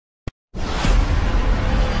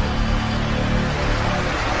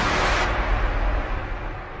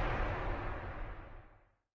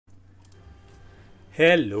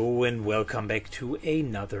Hello and welcome back to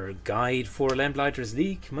another guide for Lamplighters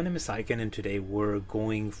League. My name is Icon and today we're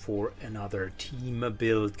going for another team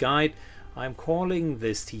build guide. I'm calling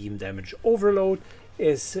this team Damage Overload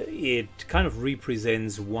as it kind of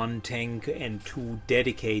represents one tank and two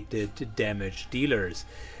dedicated damage dealers.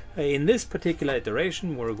 In this particular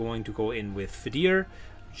iteration we're going to go in with Fidir,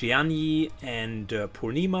 Jianyi and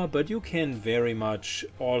Purnima, but you can very much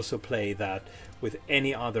also play that with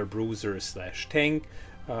any other bruiser slash tank,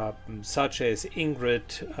 such as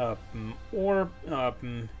Ingrid or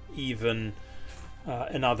even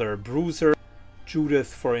another bruiser.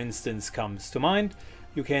 Judith, for instance, comes to mind.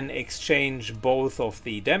 You can exchange both of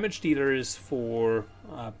the damage dealers for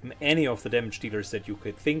any of the damage dealers that you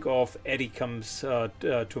could think of. Eddie comes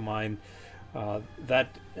to mind.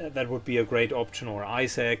 That would be a great option, or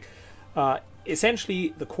Isaac.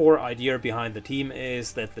 Essentially, the core idea behind the team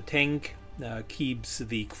is that the tank keeps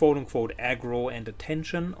the quote-unquote aggro and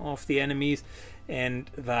attention of the enemies, and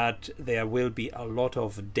that there will be a lot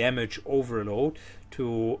of damage overload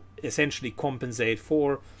to essentially compensate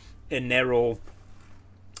for a narrow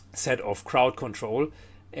set of crowd control,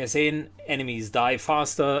 as in enemies die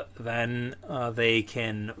faster than they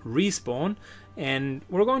can respawn. And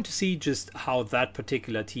we're going to see just how that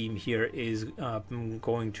particular team here is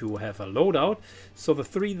going to have a loadout. So the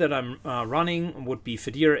three that I'm running would be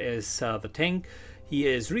Fidir as the tank. He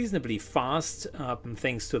is reasonably fast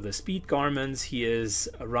thanks to the speed garments. He is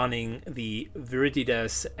running the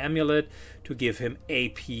Viriditas amulet to give him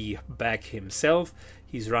AP back himself.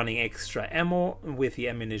 He's running extra ammo with the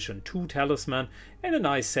ammunition 2 talisman and a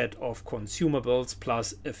nice set of consumables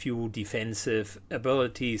plus a few defensive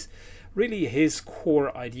abilities. Really, his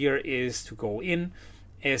core idea is to go in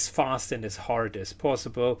as fast and as hard as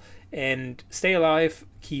possible and stay alive,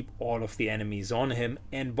 keep all of the enemies on him,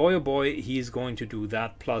 and boy oh boy, he's going to do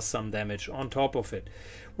that plus some damage on top of it.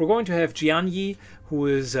 We're going to have Jianyi, who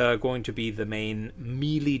is going to be the main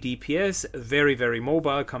melee DPS, very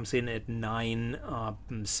mobile, comes in at 9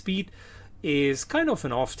 speed, is kind of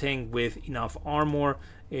an off tank with enough armor,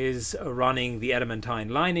 is running the adamantine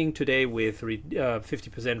lining today with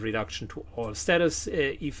 50% reduction to all status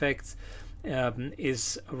effects,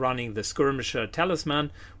 is running the skirmisher talisman,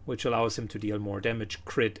 which allows him to deal more damage,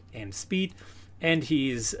 crit and speed, and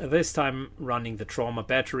he's this time running the trauma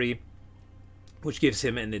battery, which gives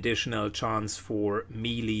him an additional chance for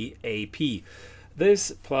melee AP.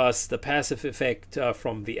 This plus the passive effect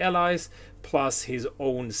from the allies plus his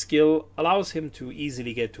own skill allows him to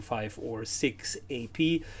easily get to 5 or 6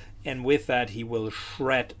 AP, and with that he will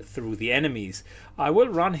shred through the enemies. I will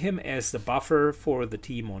run him as the buffer for the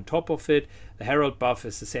team on top of it. The Herald buff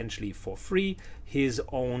is essentially for free. His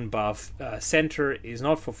own buff center is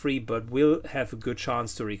not for free, but will have a good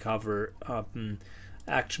chance to recover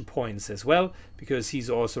action points as well, because he's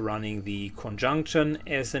also running the conjunction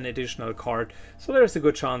as an additional card, so there's a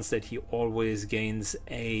good chance that he always gains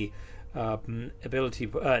a an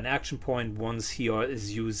action point once he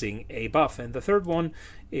is using a buff. And the third one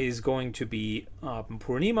is going to be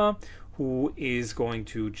Purnima, who is going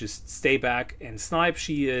to just stay back and snipe.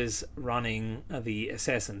 She is running the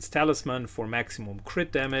Assassin's Talisman for maximum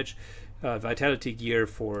crit damage, Vitality gear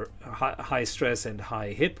for high stress and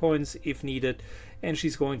high hit points if needed, and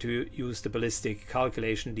she's going to use the ballistic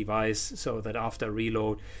calculation device so that after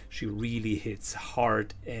reload she really hits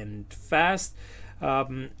hard and fast.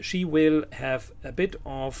 She will have a bit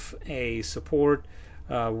of a support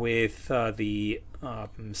with the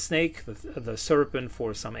snake, the serpent,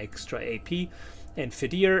 for some extra AP, and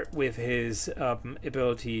Fidir with his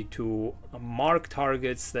ability to mark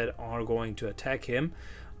targets that are going to attack him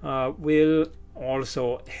will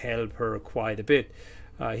also help her quite a bit.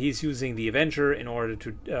 He's using the Avenger in order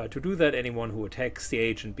to do that. Anyone who attacks the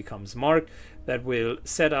agent becomes marked. That will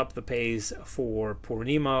set up the pace for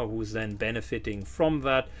Purnima, who's then benefiting from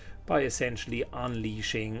that by essentially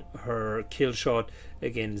unleashing her kill shot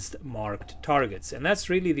against marked targets. And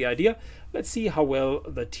that's really the idea. Let's see how well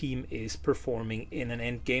the team is performing in an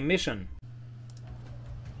endgame mission.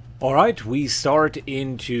 Alright, we start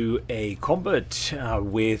into a combat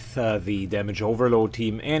with the Damage Overload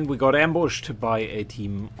team, and we got ambushed by a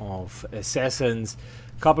team of assassins.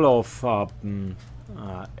 A couple of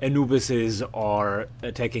Anubises are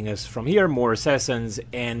attacking us from here, more assassins,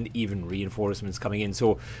 and even reinforcements coming in.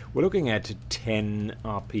 So we're looking at 10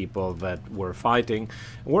 people that we're fighting.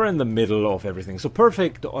 We're in the middle of everything, so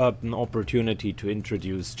perfect opportunity to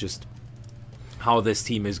introduce just how this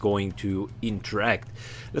team is going to interact.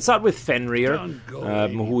 Let's start with Fenrir,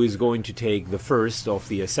 who is going to take the first of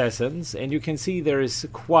the assassins, and you can see there is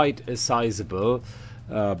quite a sizable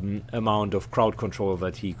amount of crowd control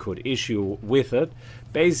that he could issue with it.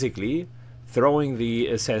 Basically, throwing the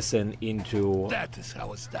assassin into That is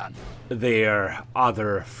how it's done. their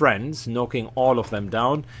other friends, knocking all of them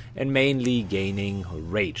down, and mainly gaining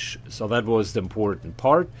rage. So that was the important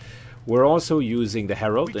part. We're also using the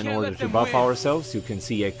Herald in order to buff ourselves. You can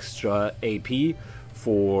see extra AP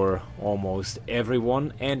for almost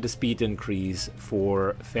everyone, and the speed increase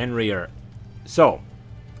for Fenrir. So,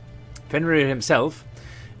 Fenrir himself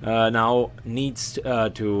now needs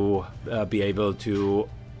to be able to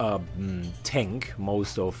tank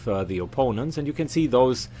most of the opponents, and you can see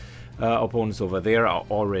those opponents over there are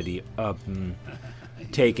already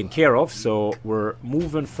taken care of. So we're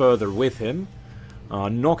moving further with him,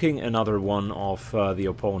 knocking another one of the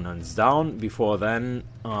opponents down, before then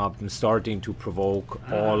starting to provoke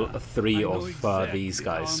all three of these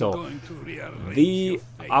guys. So the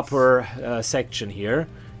upper section here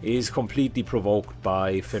is completely provoked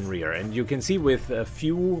by Fenrir, and you can see with a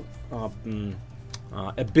few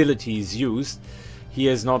abilities used, he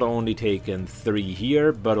has not only taken 3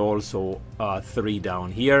 here, but also 3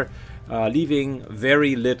 down here, leaving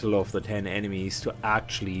very little of the 10 enemies to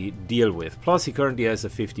actually deal with. Plus, he currently has a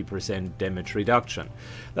 50% damage reduction.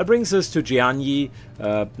 That brings us to Gianni,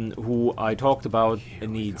 who I talked about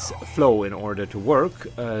needs flow in order to work.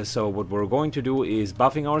 So what we're going to do is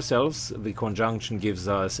buffing ourselves. The conjunction gives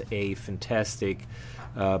us a fantastic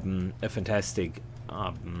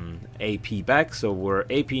AP back, so we're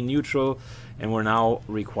AP neutral, and we're now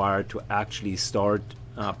required to actually start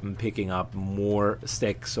picking up more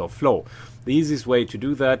stacks of flow. The easiest way to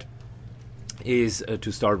do that is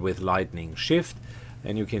to start with lightning shift,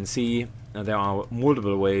 and you can see there are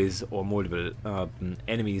multiple ways or multiple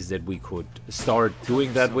enemies that we could start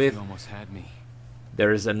doing that with. Almost had me.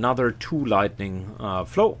 There is another 2 lightning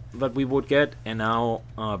flow that we would get, and now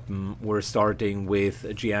we're starting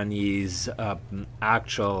with Gianni's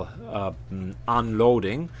actual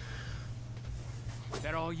unloading. Is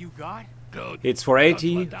that all you got? Good. It's for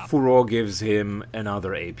 80, Furor gives him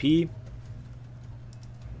another AP.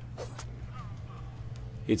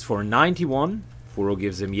 It's for 91, Furor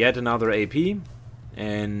gives him yet another AP.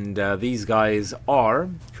 And these guys are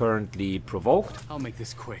currently provoked. I'll make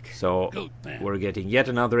this quick. So Good man. we're getting yet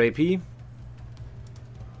another AP,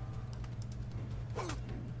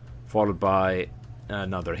 followed by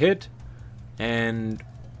another hit, and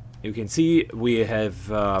you can see we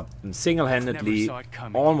have single-handedly Never saw it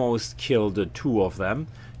coming. almost killed the 2 of them,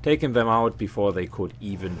 taken them out before they could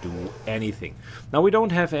even do anything. Now we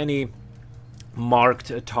don't have any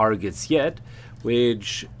marked targets yet,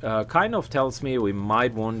 which kind of tells me we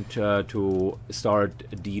might want to start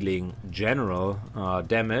dealing general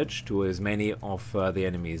damage to as many of the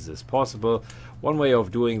enemies as possible. One way of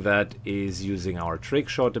doing that is using our trick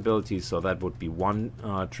shot ability, so that would be one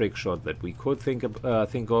trick shot that we could think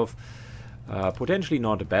of. Potentially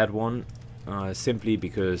not a bad one, simply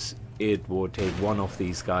because it would take one of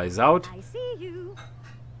these guys out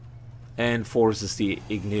and forces the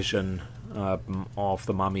ignition of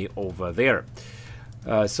the mummy over there.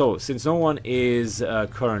 So since no one is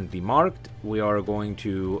currently marked, we are going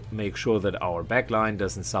to make sure that our backline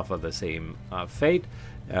doesn't suffer the same fate.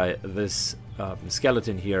 This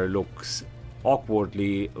skeleton here looks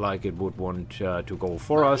awkwardly like it would want to go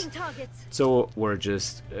for us, so we're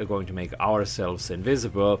just going to make ourselves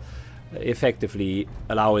invisible, effectively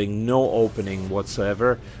allowing no opening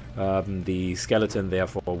whatsoever. The skeleton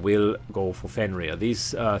therefore will go for Fenrir.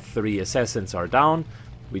 These 3 assassins are down.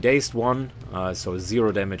 We dazed one, so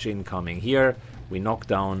 0 damage incoming here. We knocked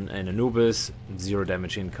down an Anubis, 0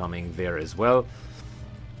 damage incoming there as well.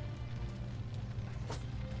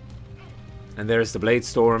 And there's the Blade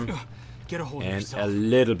Storm, Get a hold of and yourself. a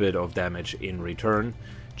little bit of damage in return.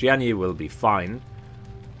 Gianni will be fine,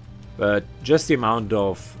 but just the amount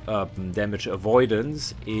of damage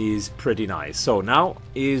avoidance is pretty nice. So now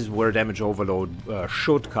is where damage overload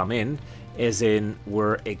should come in, as in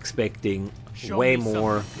we're expecting way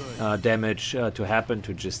more damage to happen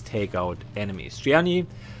to just take out enemies. Gianni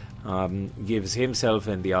gives himself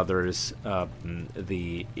and the others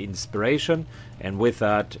the inspiration, and with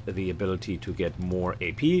that the ability to get more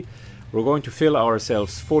AP. We're going to fill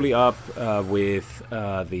ourselves fully up with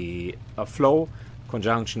the flow,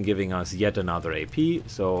 conjunction giving us yet another AP.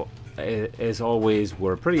 So as always,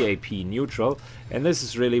 we're pretty AP neutral, and this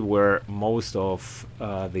is really where most of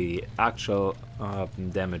the actual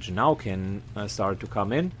damage now can start to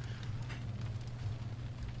come in,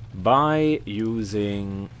 by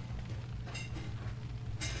using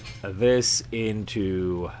this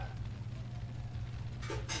into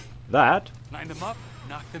that. Line them up,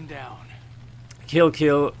 knock them down.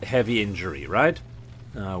 Kill, heavy injury, right?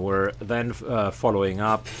 we're then following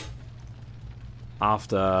up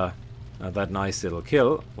after that nice little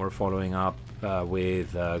kill. We're following up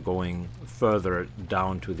with going further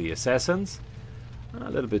down to the assassins. A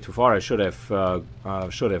little bit too far. I should have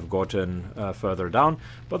gotten further down,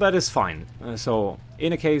 but that is fine. So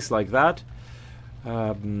in a case like that,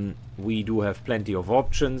 we do have plenty of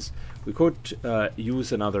options. We could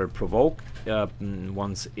use another provoke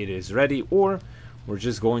once it is ready, or we're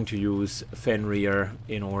just going to use Fenrir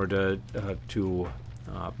in order to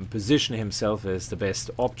position himself as the best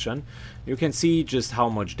option. You can see just how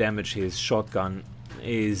much damage his shotgun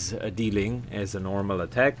is dealing as a normal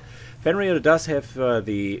attack. Fenrir does have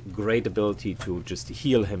the great ability to just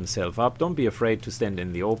heal himself up. Don't be afraid to stand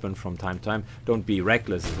in the open from time to time. Don't be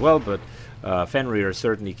reckless as well, but Fenrir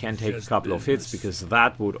certainly can take a couple of hits, because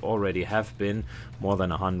that would already have been more than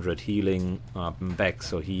 100 healing back,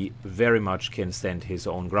 so he very much can stand his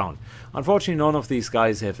own ground. Unfortunately, none of these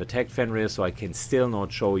guys have attacked Fenrir, so I can still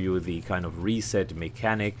not show you the kind of reset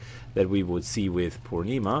mechanic that we would see with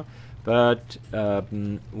Purnima. But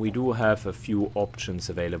we do have a few options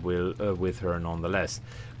available with her nonetheless.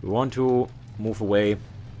 We want to move away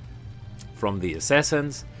from the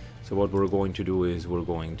assassins, so what we're going to do is we're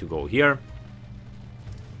going to go here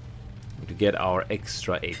to get our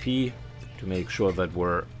extra AP to make sure that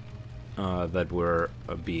we're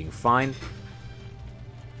being fine.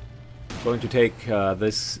 Going to take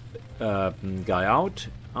this guy out.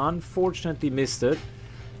 Unfortunately missed it.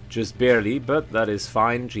 Just barely, but that is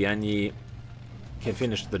fine. Gianni can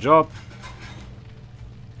finish the job.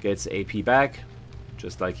 Gets AP back,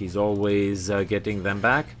 just like he's always getting them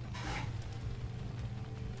back.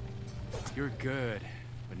 You're good,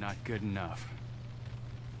 but not good enough.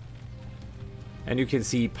 And you can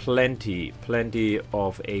see plenty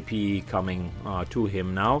of AP coming to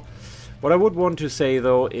him now. What I would want to say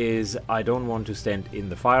though is I don't want to stand in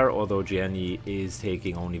the fire, although Gianni is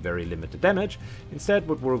taking only very limited damage. Instead,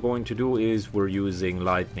 what we're going to do is we're using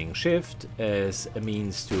lightning shift as a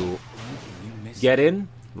means to get in,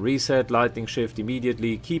 reset lightning shift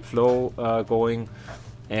immediately, keep flow going,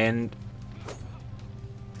 and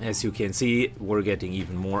as you can see, we're getting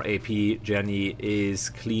even more AP. Gianni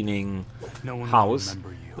is cleaning house.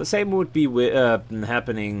 The same would be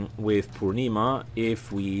happening with Purnima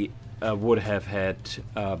if we would have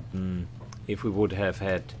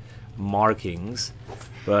had markings,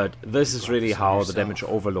 but this is really how the damage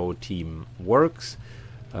overload team works.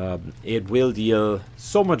 It will deal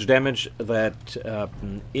so much damage that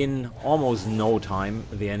in almost no time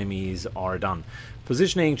the enemies are done.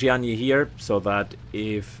 Positioning Gianni here so that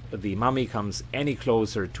if the mummy comes any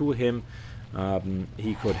closer to him,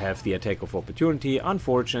 he could have the attack of opportunity.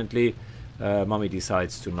 Unfortunately, mummy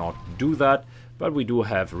decides to not do that. But we do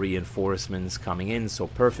have reinforcements coming in, so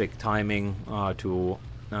perfect timing to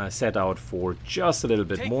set out for just a little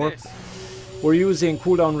bit more. We're using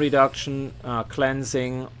cooldown reduction,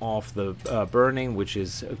 cleansing of the burning, which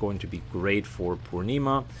is going to be great for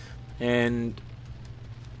Purnima. And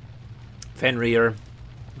Fenrir,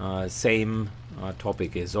 same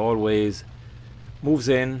topic as always, moves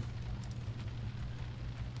in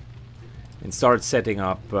and starts setting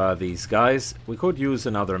up these guys. We could use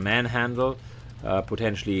another manhandle.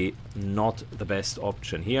 Potentially not the best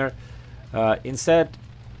option here. Instead,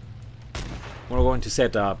 we're going to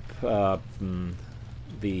set up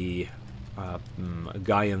the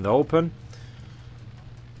guy in the open.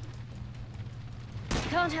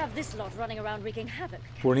 Can't have this lot running around wreaking havoc.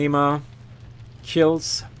 Purnima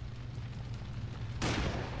kills,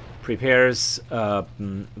 prepares the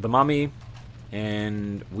mummy,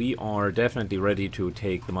 and we are definitely ready to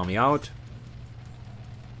take the mummy out.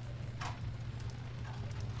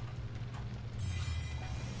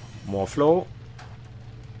 More flow,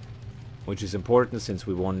 which is important since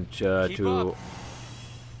we want to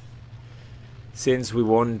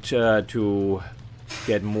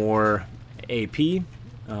get more AP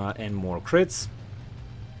and more crits.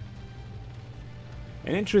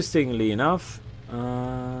 And interestingly enough,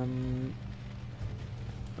 there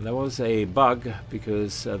was a bug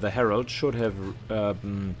because the Herald should have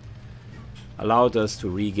allowed us to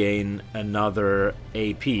regain another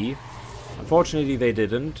AP. Unfortunately, they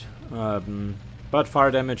didn't. But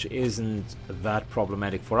fire damage isn't that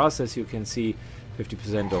problematic for us, as you can see,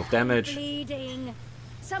 50% of damage.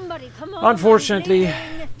 Somebody, come on, unfortunately,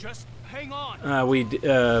 Just hang on. with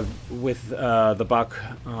the bug,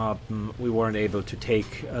 we weren't able to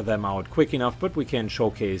take them out quick enough, but we can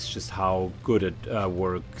showcase just how good it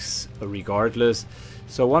works regardless.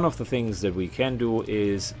 So one of the things that we can do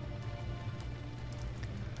is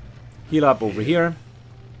heal up over here.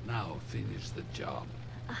 Now finish the job.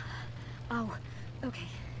 Oh, Okay.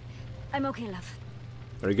 I'm okay, love.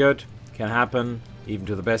 Very good. Can happen, even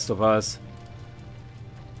to the best of us.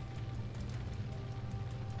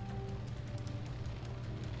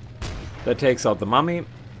 That takes out the mummy.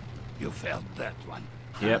 You felt that one.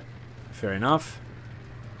 Yep, fair enough.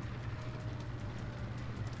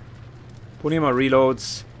 Punima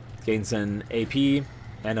reloads, gains an AP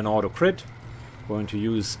and an auto crit. Going to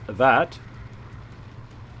use that.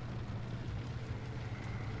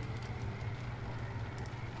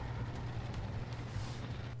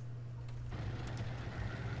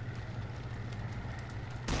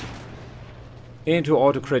 Into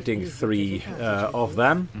auto critting 3 of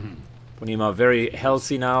them. Punima very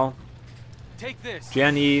healthy now. Take this.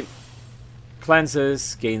 Gianni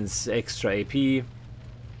cleanses, gains extra AP,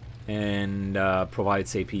 and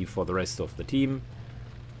provides AP for the rest of the team.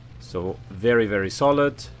 So very, very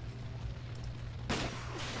solid.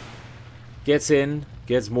 Gets in,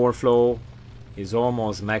 gets more flow, is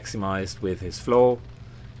almost maximized with his flow.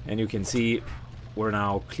 And you can see we're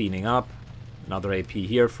now cleaning up. Another AP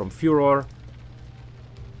here from Furor.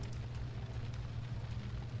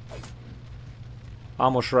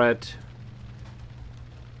 Armor Shred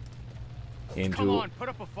into Come on, put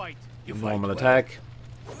up a fight. You normal fight attack.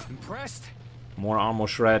 well. Impressed? More Armor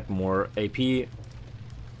Shred, more AP. It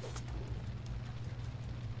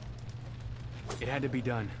had to be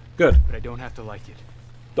done, Good. but I don't have to like it.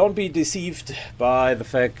 Don't be deceived by the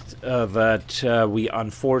fact that we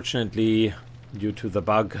unfortunately, due to the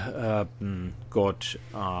bug, got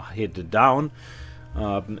hit down.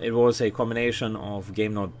 It was a combination of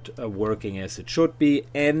game not working as it should be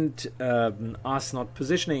and us not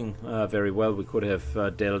positioning very well. We could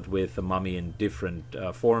have dealt with the mummy in different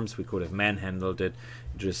forms. We could have manhandled it,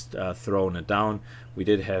 just thrown it down. We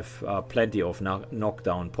did have plenty of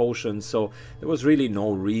knockdown potions, so there was really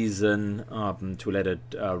no reason to let it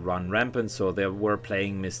run rampant. So there were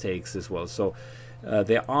playing mistakes as well. So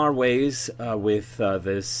there are ways with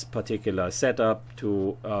this particular setup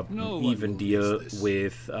to even deal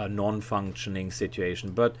with a non-functioning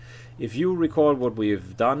situation. But if you recall what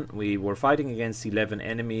we've done, we were fighting against 11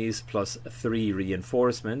 enemies plus 3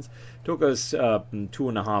 reinforcements. Took us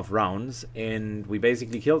 2.5 rounds, and we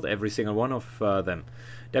basically killed every single one of them.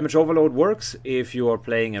 Damage overload works if you are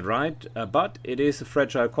playing it right, but it is a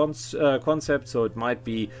fragile concept, so it might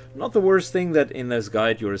be not the worst thing that in this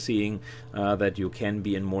guide you're seeing that you can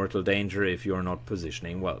be in mortal danger if you're not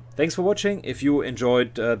positioning well. Thanks for watching. If you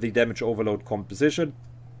enjoyed the damage overload composition,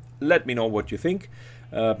 let me know what you think.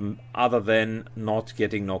 Other than not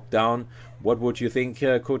getting knocked down, what would you think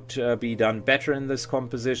could be done better in this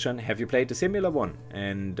composition? Have you played a similar one?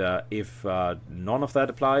 And if none of that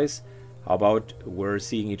applies, how about we're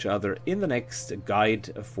seeing each other in the next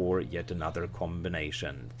guide for yet another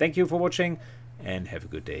combination. Thank you for watching and have a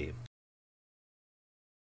good day.